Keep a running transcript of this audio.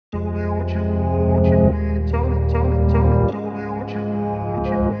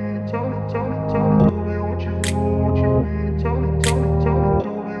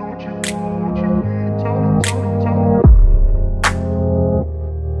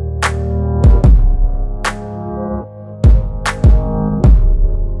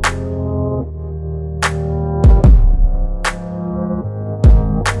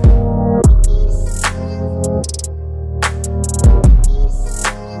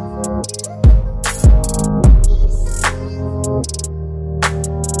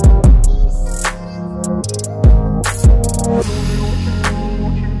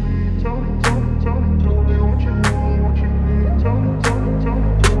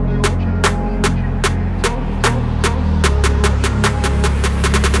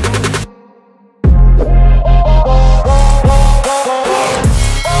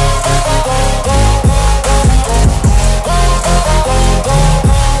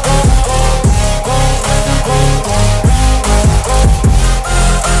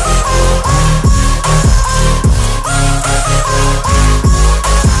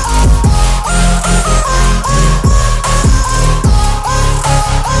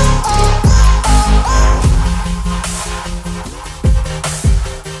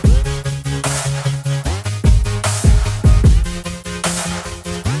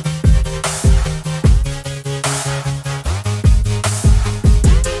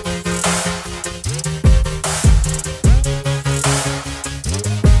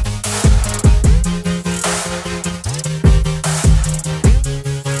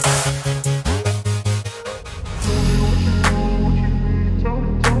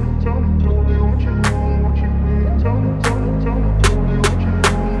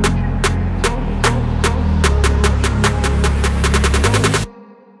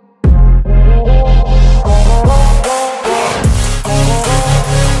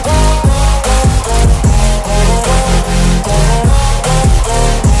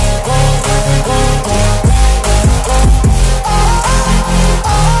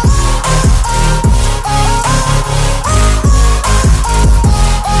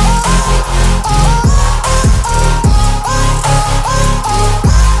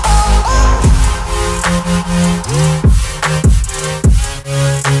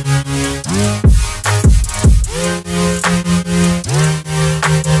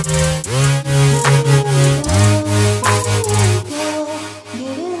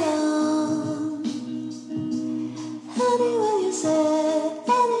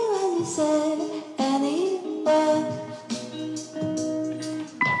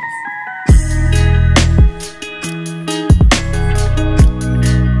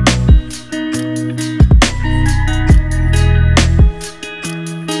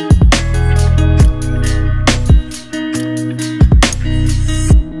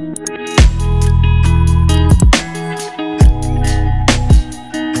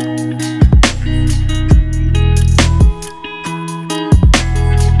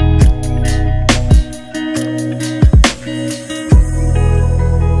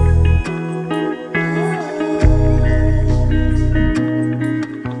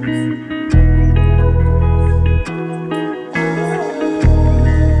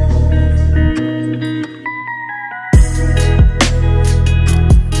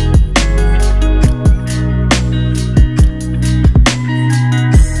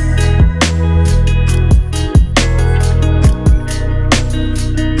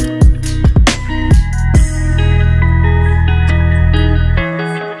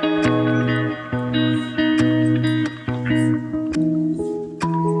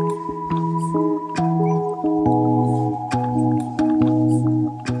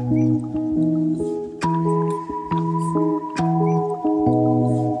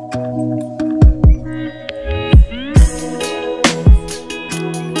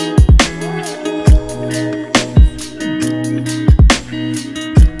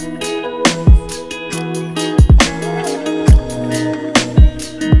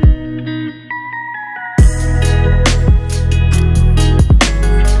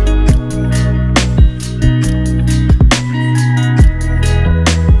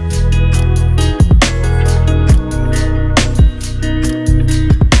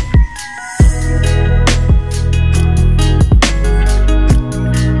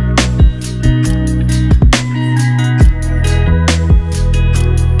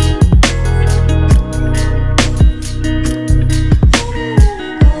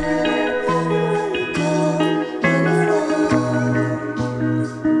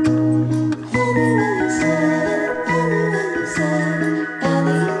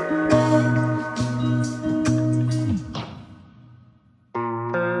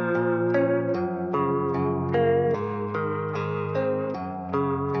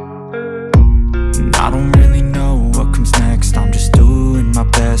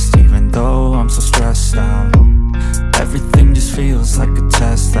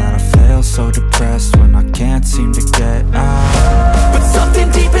test that I fail, so depressed when I can't seem to get out. But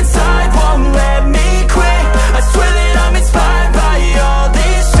something deep inside won't let me quit. I swear that I'm inspired by all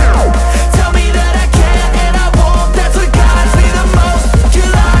this shit. Tell me that I can't and I won't. That's what guides me the most. Your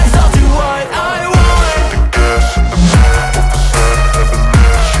lies, I'll do what I want. The gas in the back of the sun, never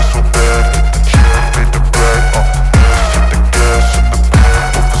leaves. She's so bad that the chick made the brag. The gas in the back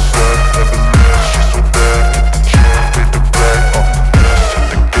of the sun, never leaves. She's so bad that the chick made the brag. The gas in the back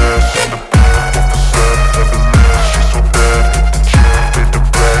of the sun, never leaves. She's so bad that the chick made the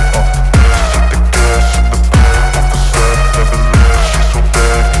brag. The gas in the back of the sun, never leaves. She's so bad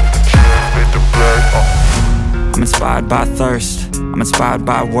that the chick made the brag. I'm inspired by thirst, I'm inspired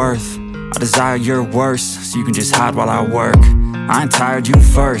by worth. I desire your worst, so you can just hide while I work. I ain't tired, you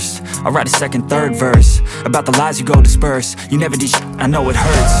first. I'll write a second, third verse about the lies you go disperse. You never did shit, I know it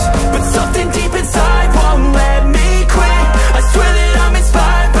hurts. But something deep inside won't let me quit. I swear that I'm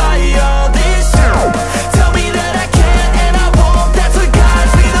inspired by all this shit. Tell me that I can't and I won't. That's what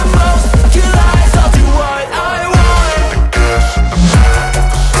guides me the most. Your lies, I'll do what I want. The gas in the back of the sun, never leaves.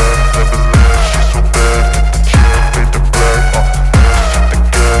 She's so bad that the chick made the brag. The gas in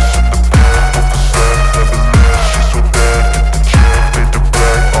the back of the sun, never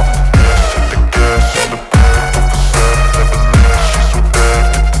leaves. She's so bad that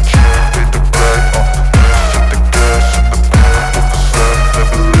the chick made the brag. The gas in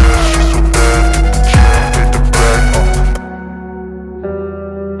the back of the sun, never leaves. She's so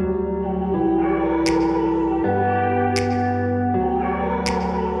bad that the chick made the brag. The gas in the back of the sun, never leaves. She's so bad that the chick made the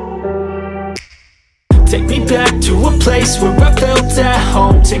brag. Take me back to a place where I felt at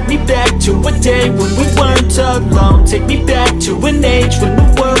home. Take me back to a day when we weren't alone. Take me back to an age when the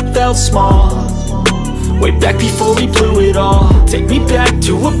world felt small. Way back before we blew it all. Take me back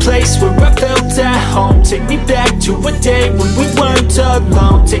to a place where I felt at home. Take me back to a day when we weren't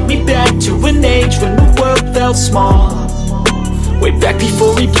alone. Take me back to an age when the world felt small. Way back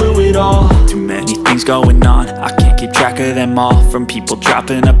before we blew it all. Too many things going on, I can't keep track of them all. From people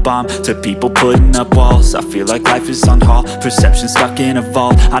dropping a bomb to people putting up walls. I feel like life is on hold, perception stuck in a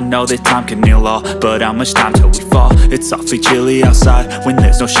vault. I know that time can heal all, but how much time till we fall? It's awfully chilly outside, when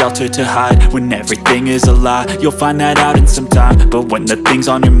there's no shelter to hide. When everything is a lie, you'll find that out in some time. But when the things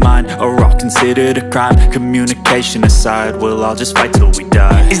on your mind are all considered a crime, communication aside, we'll all just fight till we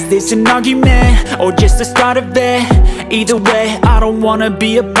die. Is this an argument, or just the start of it? Either way, I don't wanna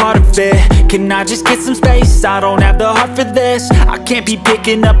be a part of it. Can I just get some space? I don't have the heart for this. I can't be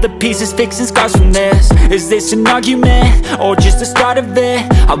picking up the pieces, fixing scars from this. Is this an argument, or just the start of it?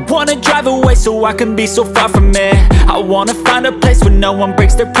 I wanna drive away so I can be so far from it. I wanna find a place where no one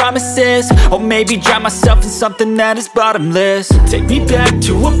breaks their promises. Or maybe drown myself in something that is bottomless. Take me back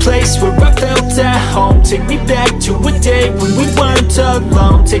to a place where I felt at home. Take me back to a day when we weren't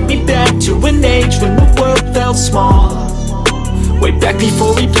alone. Take me back to an age when the world felt small. Way back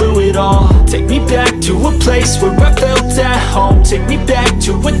before we blew it all. Take me back to a place where I felt at home. Take me back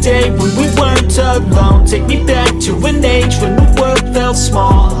to a day when we weren't alone. Take me back to an age when the world felt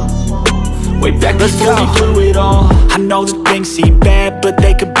small. Way back before we blew it all. I know that things seem bad, but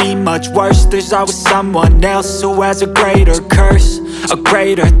they could be much worse. There's always someone else who has a greater curse, a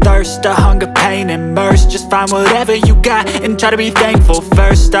greater thirst, a hunger, pain, and mercy. Just find whatever you got and try to be thankful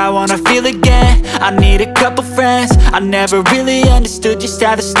first. I wanna feel again, I need a couple friends. I never really understood just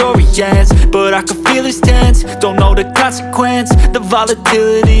how the story ends, but I can feel it's tense, don't know the consequence. The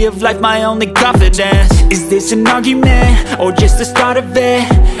volatility of life, my only confidence. Is this an argument, or just the start of it?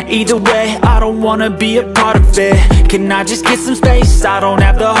 Either way, I don't wanna be a part of it. Can I just get some space? I don't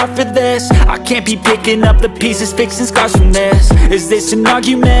have the heart for this. I can't be picking up the pieces, fixing scars from this. Is this an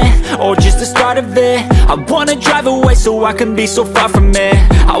argument, or just the start of it? I wanna drive away so I can be so far from it.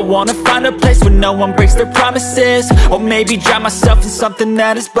 I wanna find a place where no one breaks their promises. Or maybe drown myself in something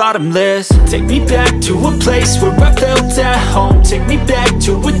that is bottomless. Take me back to a place where I felt at home. Take me back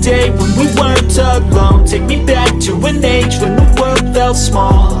to a day when we weren't alone. Take me back to an age when the world felt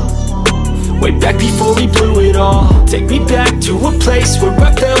small. Way back before we blew it all. Take me back to a place where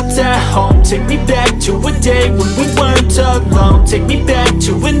I felt at home. Take me back to a day when we weren't alone. Take me back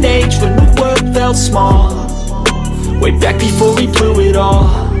to an age when the world felt small. Way back before we blew it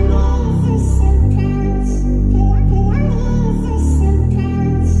all.